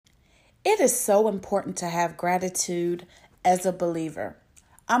It is so important to have gratitude as a believer.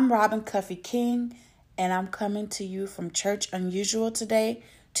 I'm Robin Cuffy King, and I'm coming to you from Church Unusual today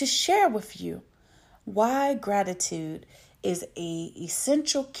to share with you why gratitude is an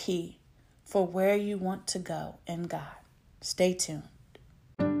essential key for where you want to go in God. Stay tuned.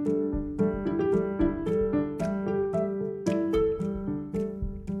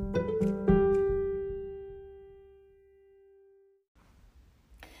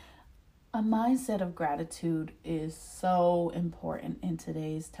 A mindset of gratitude is so important in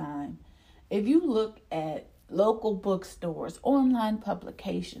today's time. If you look at local bookstores, online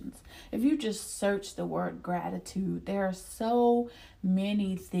publications, if you just search the word gratitude, there are so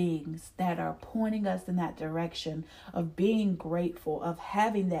many things that are pointing us in that direction of being grateful, of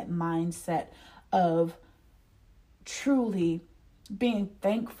having that mindset of truly being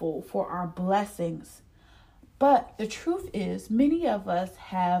thankful for our blessings. But the truth is, many of us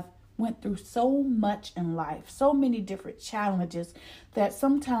have went through so much in life, so many different challenges, that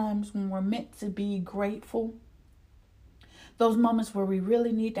sometimes when we're meant to be grateful, those moments where we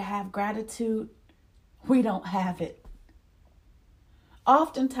really need to have gratitude, we don't have it.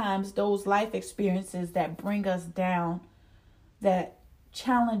 Oftentimes, those life experiences that bring us down, that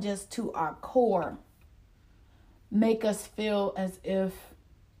challenge us to our core, make us feel as if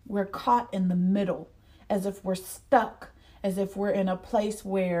we're caught in the middle, as if we're stuck, as if we're in a place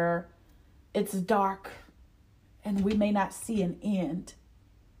where it's dark and we may not see an end.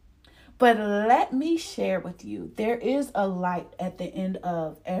 But let me share with you, there is a light at the end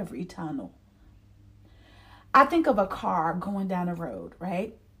of every tunnel. I think of a car going down a road,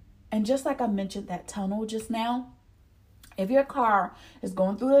 right? And just like I mentioned that tunnel just now, if your car is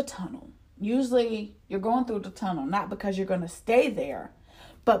going through the tunnel, usually you're going through the tunnel not because you're going to stay there,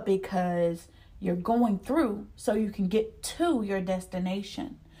 but because you're going through so you can get to your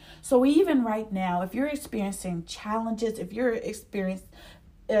destination. So even right now, if you're experiencing challenges, if you're experiencing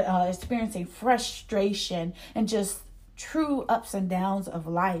frustration and just true ups and downs of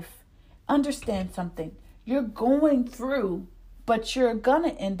life, understand something. You're going through, but you're going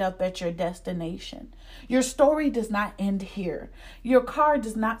to end up at your destination. Your story does not end here. Your car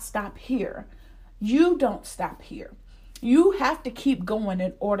does not stop here. You don't stop here. You have to keep going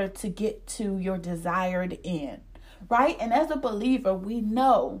in order to get to your desired end, right? And as a believer, we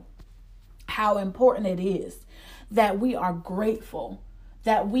know how important it is that we are grateful,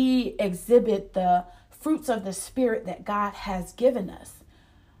 that we exhibit the fruits of the Spirit that God has given us.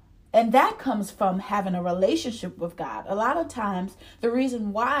 And that comes from having a relationship with God. A lot of times, the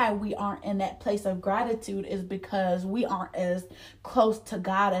reason why we aren't in that place of gratitude is because we aren't as close to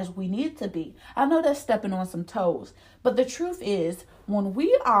God as we need to be. I know that's stepping on some toes, but the truth is, when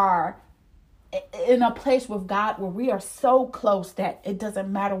we are in a place with God where we are so close that it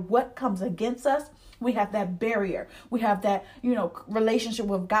doesn't matter what comes against us, we have that barrier. We have that, relationship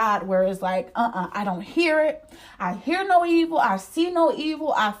with God where it's like, I don't hear it. I hear no evil. I see no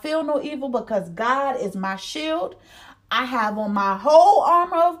evil. I feel no evil because God is my shield. I have on my whole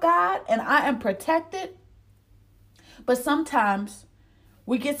armor of God and I am protected. But sometimes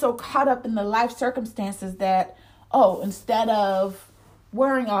we get so caught up in the life circumstances that, instead of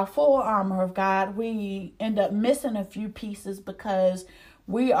wearing our full armor of God, we end up missing a few pieces because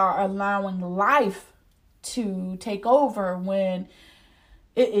we are allowing life to take over when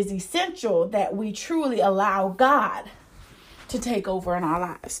it is essential that we truly allow God to take over in our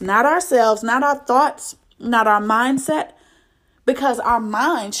lives. Not ourselves, not our thoughts, not our mindset, because our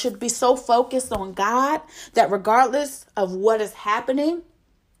mind should be so focused on God that regardless of what is happening,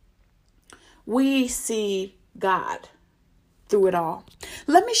 we see God through it all.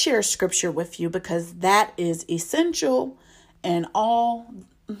 Let me share a scripture with you because that is essential in all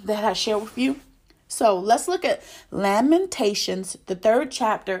that I share with you. So let's look at Lamentations, the 3rd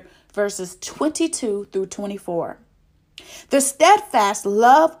chapter, verses 22 through 24. The steadfast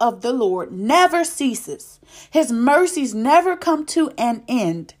love of the Lord never ceases. His mercies never come to an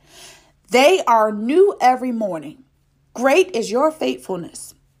end. They are new every morning. Great is your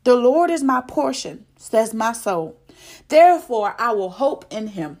faithfulness. The Lord is my portion, says my soul. Therefore, I will hope in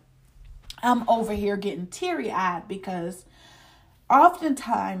him. I'm over here getting teary-eyed because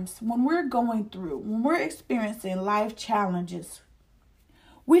oftentimes when we're experiencing life challenges,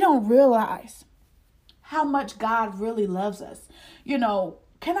 we don't realize how much God really loves us.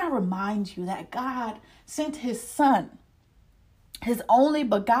 Can I remind you that God sent his son, his only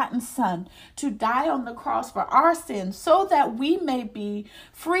begotten son, to die on the cross for our sins so that we may be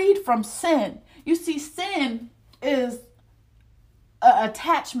freed from sin. You see, sin is an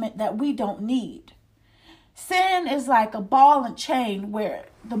attachment that we don't need. Sin is like a ball and chain where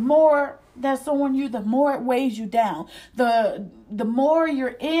the more that's on you, the more it weighs you down. The more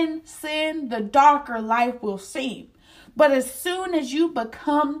you're in sin, the darker life will seem. But as soon as you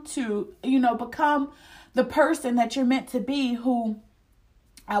become the person that you're meant to be, who,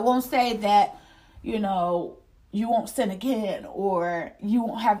 I won't say that, you won't sin again or you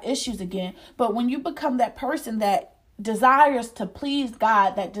won't have issues again. But when you become that person that desires to please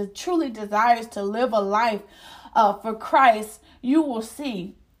God, that truly desires to live a life for Christ, you will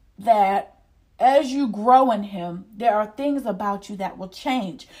see that as you grow in Him, there are things about you that will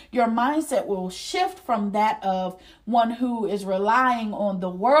change. Your mindset will shift from that of one who is relying on the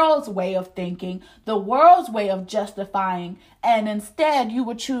world's way of thinking, the world's way of justifying, and instead you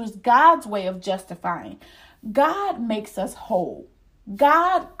will choose God's way of justifying. God makes us whole.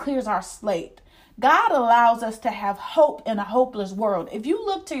 God clears our slate. God allows us to have hope in a hopeless world. If you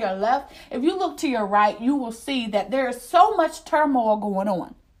look to your left, if you look to your right, you will see that there is so much turmoil going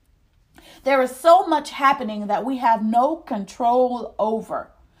on. There is so much happening that we have no control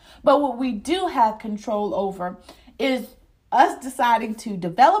over. But what we do have control over is us deciding to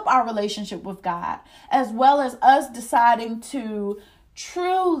develop our relationship with God, as well as us deciding to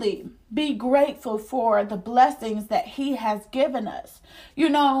truly be grateful for the blessings that He has given us.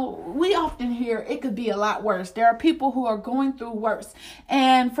 We often hear it could be a lot worse. There are people who are going through worse.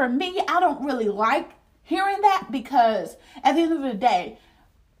 And for me, I don't really like hearing that, because at the end of the day,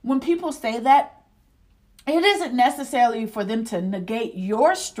 when people say that, it isn't necessarily for them to negate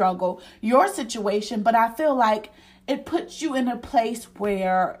your struggle, your situation, but I feel like it puts you in a place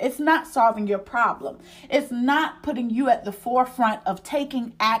where it's not solving your problem. It's not putting you at the forefront of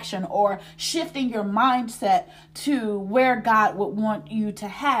taking action or shifting your mindset to where God would want you to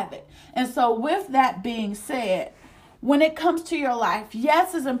have it. And so with that being said, when it comes to your life,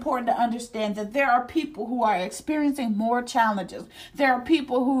 yes, it's important to understand that there are people who are experiencing more challenges. There are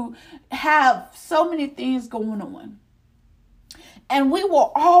people who have so many things going on. And we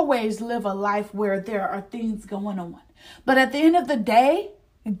will always live a life where there are things going on. But at the end of the day,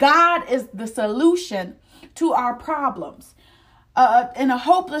 God is the solution to our problems. In a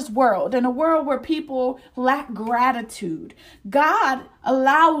hopeless world, in a world where people lack gratitude, God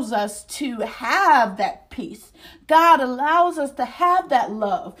allows us to have that peace. God allows us to have that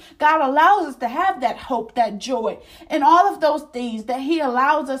love. God allows us to have that hope, that joy, and all of those things that He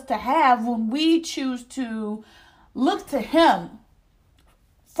allows us to have when we choose to look to Him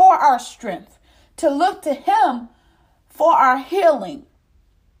for our strength, to look to Him for our healing.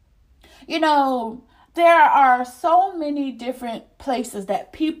 There are so many different places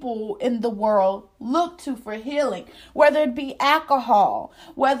that people in the world look to for healing, whether it be alcohol,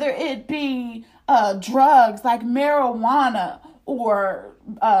 whether it be drugs like marijuana or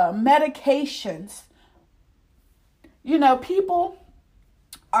medications. People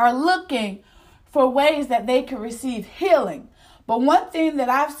are looking for ways that they can receive healing. But one thing that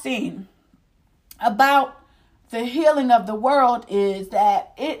I've seen about the healing of the world is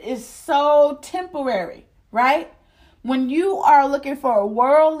that it is so temporary, right? When you are looking for a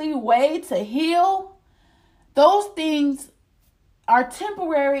worldly way to heal, those things are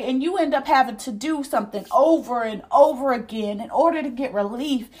temporary, and you end up having to do something over and over again in order to get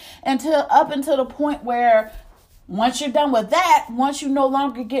relief until the point where once you're done with that, once you no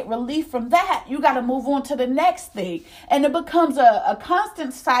longer get relief from that, you got to move on to the next thing. And it becomes a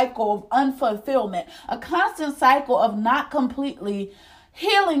constant cycle of unfulfillment, a constant cycle of not completely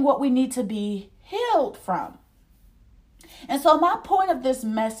healing what we need to be healed from. And so my point of this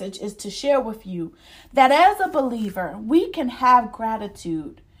message is to share with you that as a believer, we can have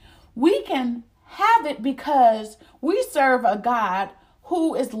gratitude. We can have it because we serve a God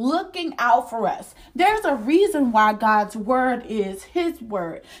who is looking out for us. There's a reason why God's word is His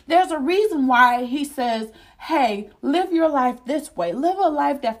word. There's a reason why He says, hey, live your life this way. Live a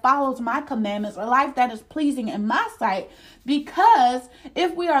life that follows my commandments, a life that is pleasing in my sight. Because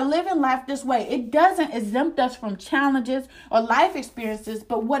if we are living life this way, it doesn't exempt us from challenges or life experiences.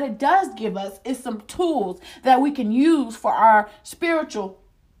 But what it does give us is some tools that we can use for our spiritual,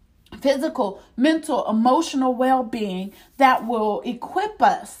 physical, mental, emotional well-being that will equip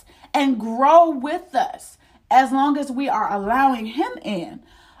us and grow with us as long as we are allowing Him in.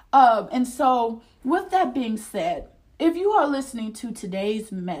 And so with that being said, if you are listening to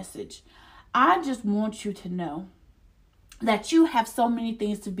today's message, I just want you to know that you have so many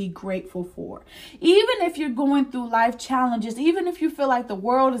things to be grateful for. Even if you're going through life challenges, even if you feel like the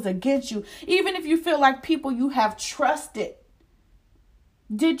world is against you, even if you feel like people you have trusted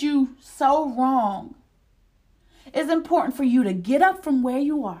did you so wrong, it's important for you to get up from where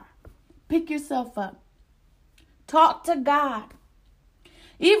you are, pick yourself up, Talk to God.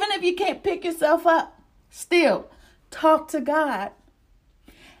 Even if you can't pick yourself up, still talk to God.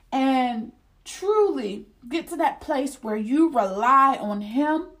 And truly get to that place where you rely on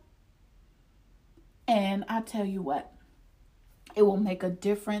Him. And I tell you what, it will make a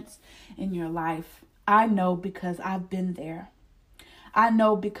difference in your life. I know because I've been there. I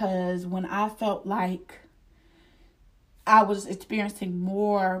know because when I felt like I was experiencing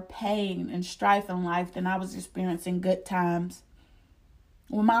more pain and strife in life than I was experiencing good times,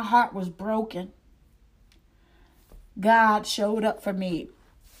 when my heart was broken, God showed up for me.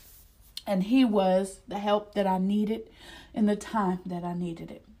 And He was the help that I needed in the time that I needed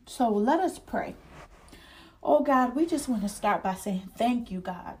it. So let us pray. Oh God, we just want to start by saying thank you,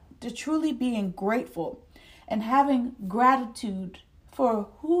 God, to truly being grateful and having gratitude for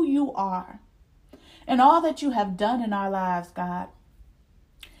who you are and all that you have done in our lives, God.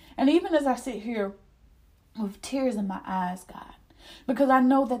 And even as I sit here with tears in my eyes, God, because I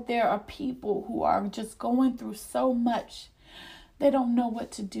know that there are people who are just going through so much, they don't know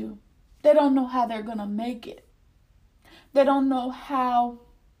what to do. They don't know how they're going to make it. They don't know how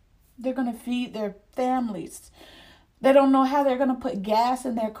they're going to feed their families. They don't know how they're going to put gas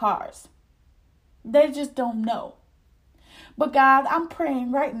in their cars. They just don't know. But God, I'm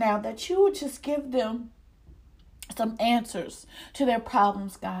praying right now that you would just give them some answers to their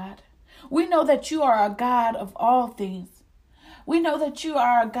problems, God. We know that you are a God of all things. We know that you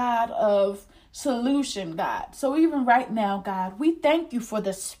are a God of solution, God. So even right now, God, we thank you for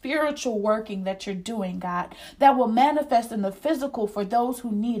the spiritual working that you're doing, God, that will manifest in the physical for those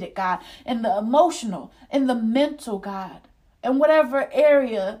who need it, God, in the emotional, in the mental, God, in whatever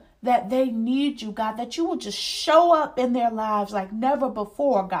area that they need you, God, that you will just show up in their lives like never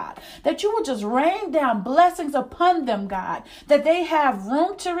before, God, that you will just rain down blessings upon them, God, that they have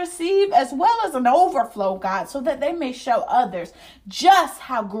room to receive as well as an overflow, God, so that they may show others just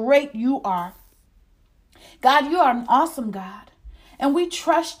how great you are. God, you are an awesome God. And we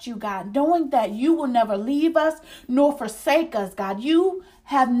trust you, God, knowing that you will never leave us nor forsake us, God. You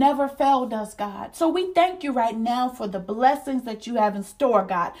have never failed us, God. So we thank you right now for the blessings that you have in store,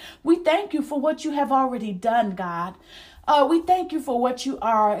 God. We thank you for what you have already done, God. We thank you for what you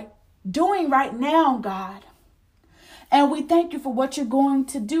are doing right now, God. And we thank you for what you're going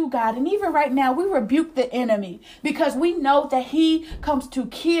to do, God. And even right now, we rebuke the enemy because we know that he comes to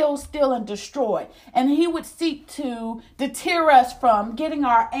kill, steal, and destroy. And he would seek to deter us from getting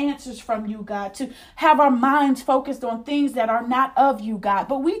our answers from you, God, to have our minds focused on things that are not of you, God.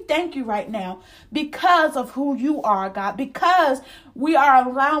 But we thank you right now because of who you are, God, because we are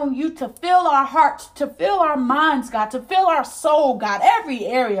allowing you to fill our hearts, to fill our minds, God, to fill our soul, God, every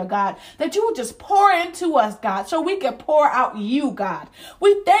area, God, that you would just pour into us, God, so we can pour out you, God.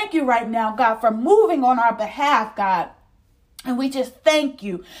 We thank you right now, God, for moving on our behalf, God. And we just thank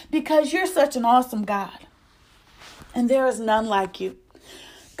you because you're such an awesome God. And there is none like you.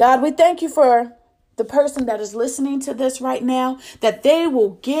 God, we thank you for the person that is listening to this right now, that they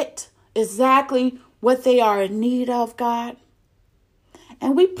will get exactly what they are in need of, God.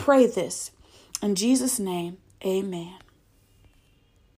 And we pray this in Jesus' name. Amen.